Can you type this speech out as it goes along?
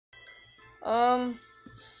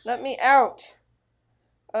Let me out.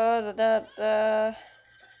 You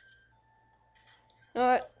know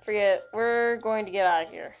what? Forget it. We're going to get out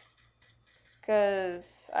of here.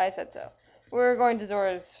 Because I said so. We're going to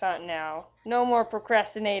Zora's fountain now. No more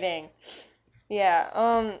procrastinating. Yeah,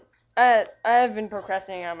 I've been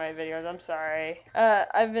procrastinating on my videos. I'm sorry.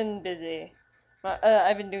 I've been busy.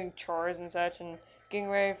 I've been doing chores and such and getting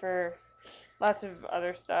ready for lots of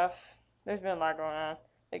other stuff. There's been a lot going on.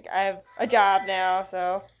 Like, I have a job now,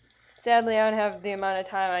 so sadly I don't have the amount of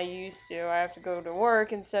time I used to. I have to go to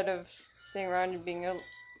work instead of sitting around and being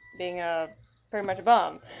a pretty much a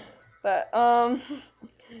bum. But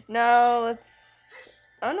now let's.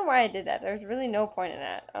 I don't know why I did that. There's really no point in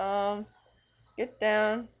that. Get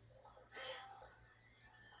down.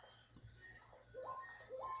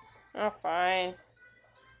 Oh, fine.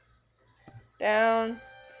 Down.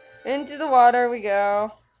 Into the water we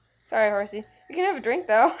go. Sorry, horsey. You can have a drink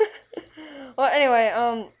though. Well, anyway,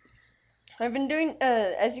 I've been doing.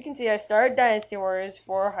 As you can see, I started Dynasty Warriors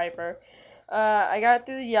for Hyper. I got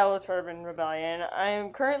through the Yellow Turban Rebellion. I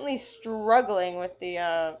am currently struggling with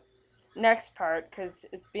the next part because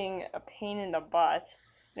it's being a pain in the butt.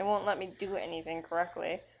 It won't let me do anything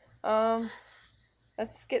correctly.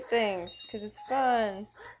 Let's get things because it's fun.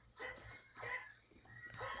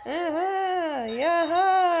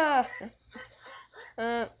 Yeah.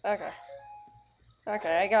 Okay.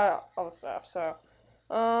 Okay, I got all the stuff. So,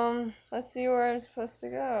 let's see where I'm supposed to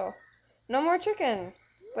go. No more chicken.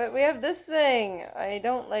 But we have this thing. I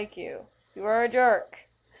don't like you. You are a jerk.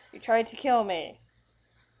 You tried to kill me.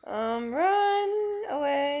 Run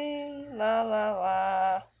away. La la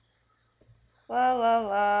la. La la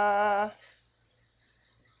la.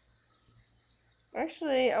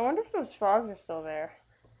 Actually, I wonder if those frogs are still there.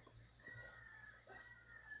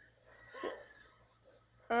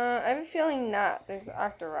 I have a feeling not. There's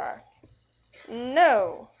Octorok.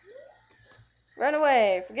 No! Run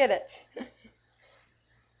away! Forget it.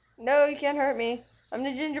 No, you can't hurt me. I'm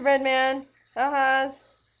the gingerbread man. Ha-has.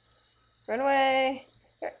 Run away.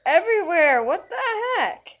 You're everywhere! What the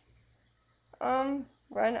heck?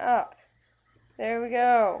 Run up. There we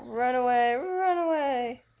go. Run away. Run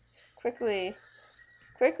away. Quickly.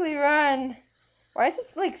 Quickly run. Why is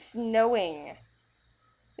it like snowing?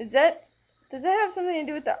 Does that have something to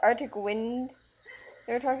do with the Arctic wind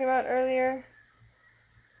they were talking about earlier?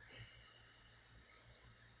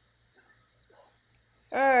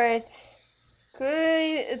 Alright.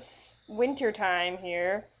 Clearly it's winter time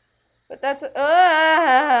here. But that's it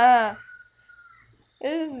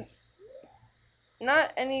is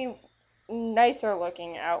not any nicer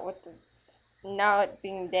looking out with the now it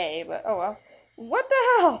being day, but oh well. What the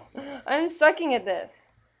hell? I'm sucking at this.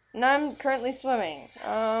 And I'm currently swimming.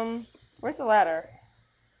 Where's the ladder?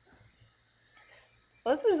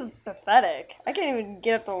 Well, this is pathetic. I can't even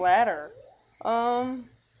get up the ladder.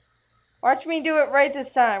 Watch me do it right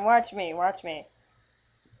this time. Watch me. Watch me.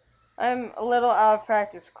 I'm a little out of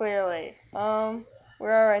practice, clearly. We're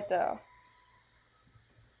alright though.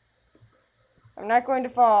 I'm not going to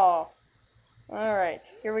fall. Alright,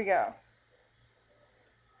 here we go.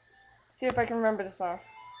 See if I can remember the song.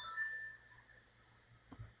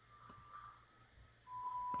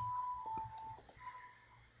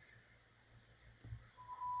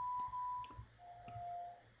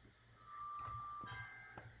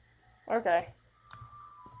 Okay.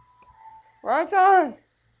 Wrong song!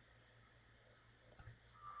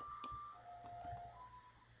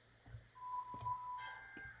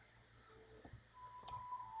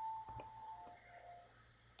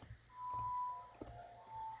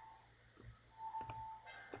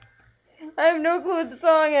 I have no clue what the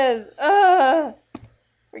song is.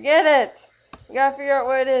 Forget it. We gotta figure out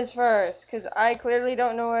what it is first, because I clearly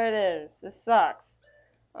don't know what it is. This sucks.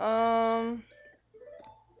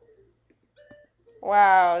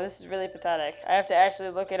 Wow, this is really pathetic. I have to actually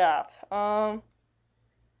look it up.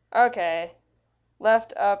 Okay.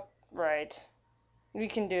 Left, up, right. We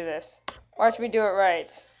can do this. Watch me do it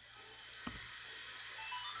right.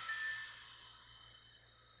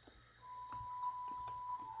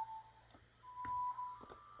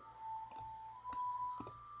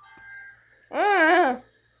 Ah!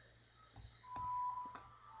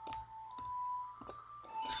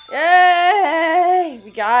 Yay!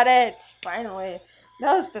 We got it! Finally.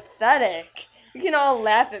 That was pathetic. You can all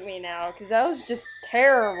laugh at me now, because that was just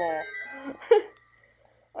terrible.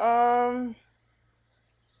 La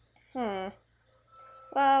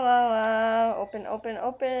la la. Open, open,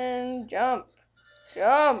 open. Jump.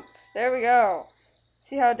 Jump. There we go.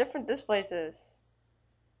 See how different this place is.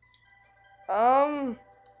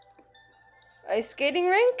 Ice skating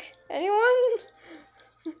rink? Anyone?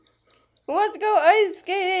 Who wants to go ice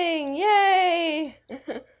skating? Yay!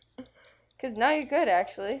 Because now you could,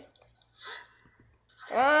 actually.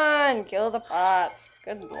 Come on, kill the pots.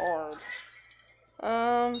 Good lord.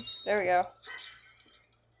 There we go.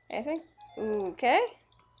 Anything? Okay.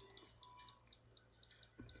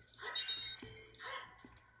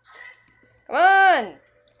 Come on!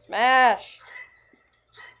 Smash!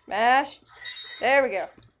 Smash! There we go.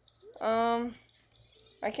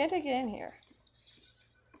 Why can't I get in here?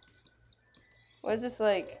 What is this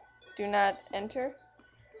like? Do not enter?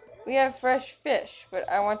 We have fresh fish, but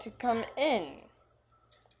I want to come in.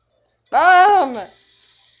 Bomb!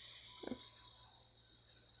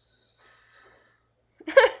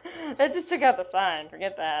 That just took out the sign.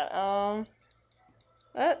 Forget that.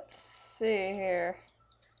 Let's see here.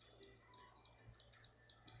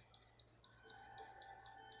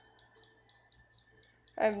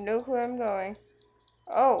 I have no clue where I'm going.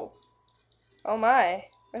 Oh. Oh my.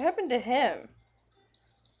 What happened to him?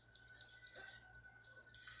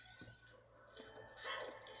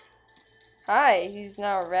 Hi, he's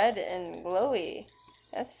now red and glowy.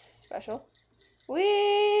 That's special.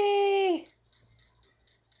 Whee!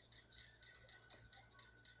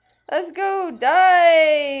 Let's go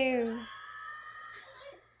dive!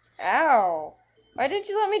 Ow. Why didn't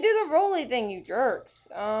you let me do the rolly thing, you jerks?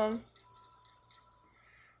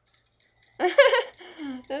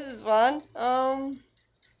 This is fun. I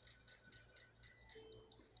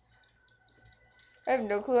have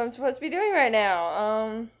no clue what I'm supposed to be doing right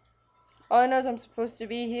now. All I know is I'm supposed to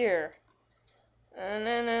be here. Na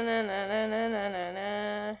na na na na na na na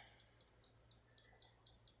na.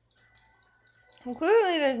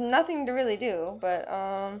 Clearly there's nothing to really do, but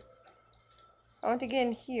I want to get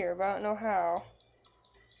in here, but I don't know how.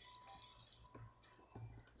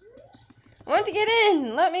 I want to get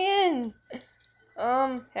in! Let me in!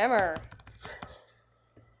 Hammer.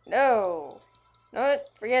 No. No, what?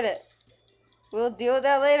 Forget it. We'll deal with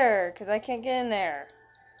that later, because I can't get in there.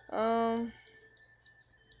 I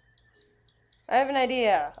have an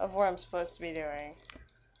idea of what I'm supposed to be doing.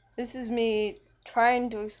 This is me trying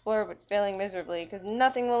to explore but failing miserably, because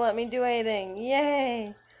nothing will let me do anything. Yay!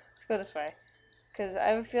 Let's go this way. Because I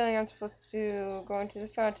have a feeling I'm supposed to go into the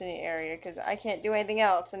fountain area, because I can't do anything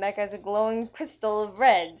else, and that guy's a glowing crystal of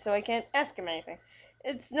red, so I can't ask him anything.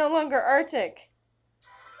 It's no longer Arctic.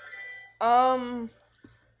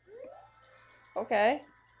 Okay.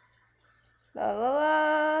 La la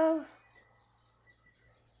la.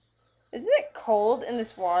 Isn't it cold in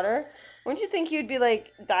this water? Wouldn't you think you'd be,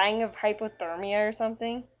 like, dying of hypothermia or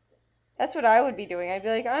something? That's what I would be doing. I'd be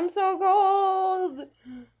like, I'm so cold!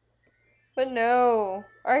 But no.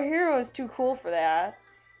 Our hero is too cool for that.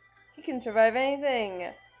 He can survive anything.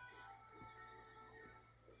 Let's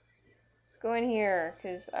go in here,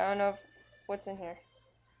 because I don't know if... What's in here?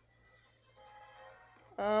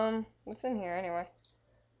 What's in here, anyway?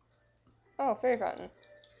 Oh, fairy fountain.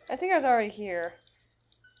 I think I was already here.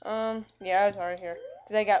 Yeah, I was already here.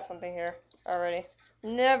 Because I got something here already.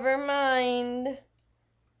 Never mind.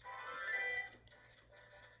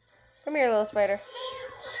 Come here, little spider.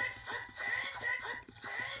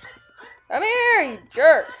 Come here, you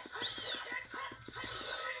jerk.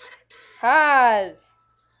 Haz.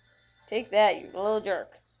 Take that, you little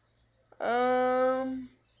jerk.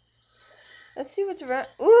 Let's see what's around.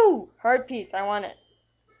 Ooh, hard piece. I want it.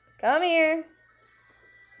 Come here.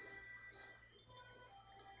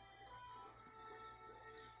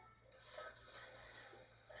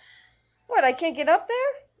 What, I can't get up there?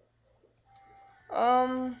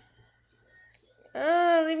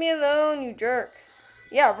 Leave me alone, you jerk.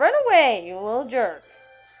 Yeah, run away, you little jerk.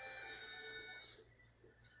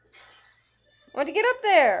 I want to get up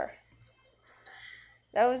there.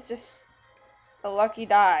 That was just a lucky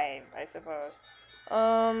dive, I suppose.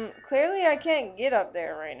 Clearly I can't get up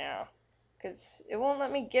there right now. Because it won't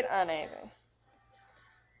let me get on anything.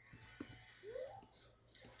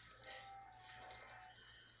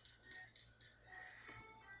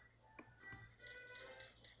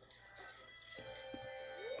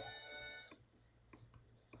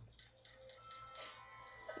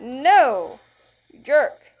 No! You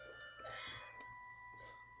jerk.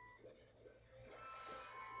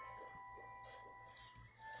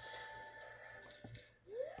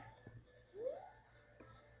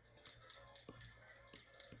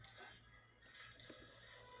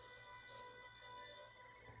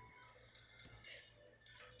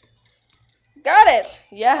 Got it!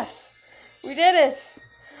 Yes! We did it!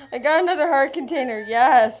 I got another heart container,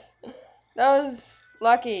 yes! That was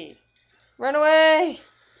lucky. Run away!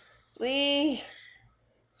 Lee!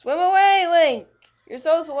 Swim away, Link! You're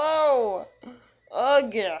so slow!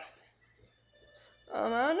 Ugh! I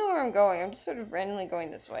don't know where where I'm going. I'm just sort of randomly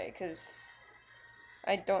going this way, because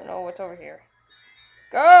I don't know what's over here.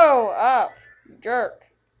 Go up, you jerk.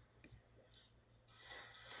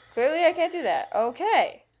 Clearly I can't do that.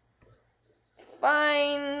 Okay.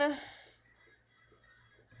 Fine.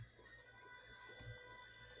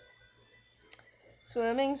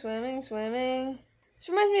 Swimming, swimming, swimming. This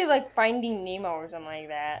reminds me of like Finding Nemo or something like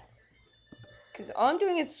that. Because all I'm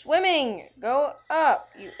doing is swimming. Go up,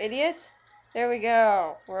 you idiots. There we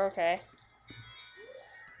go. We're okay.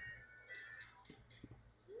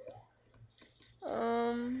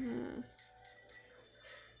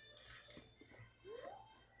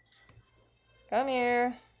 Come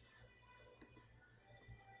here.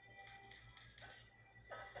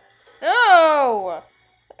 No!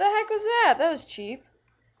 What the heck was that? That was cheap.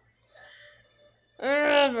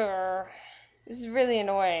 This is really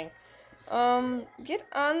annoying. Get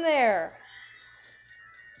on there.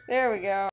 There we go.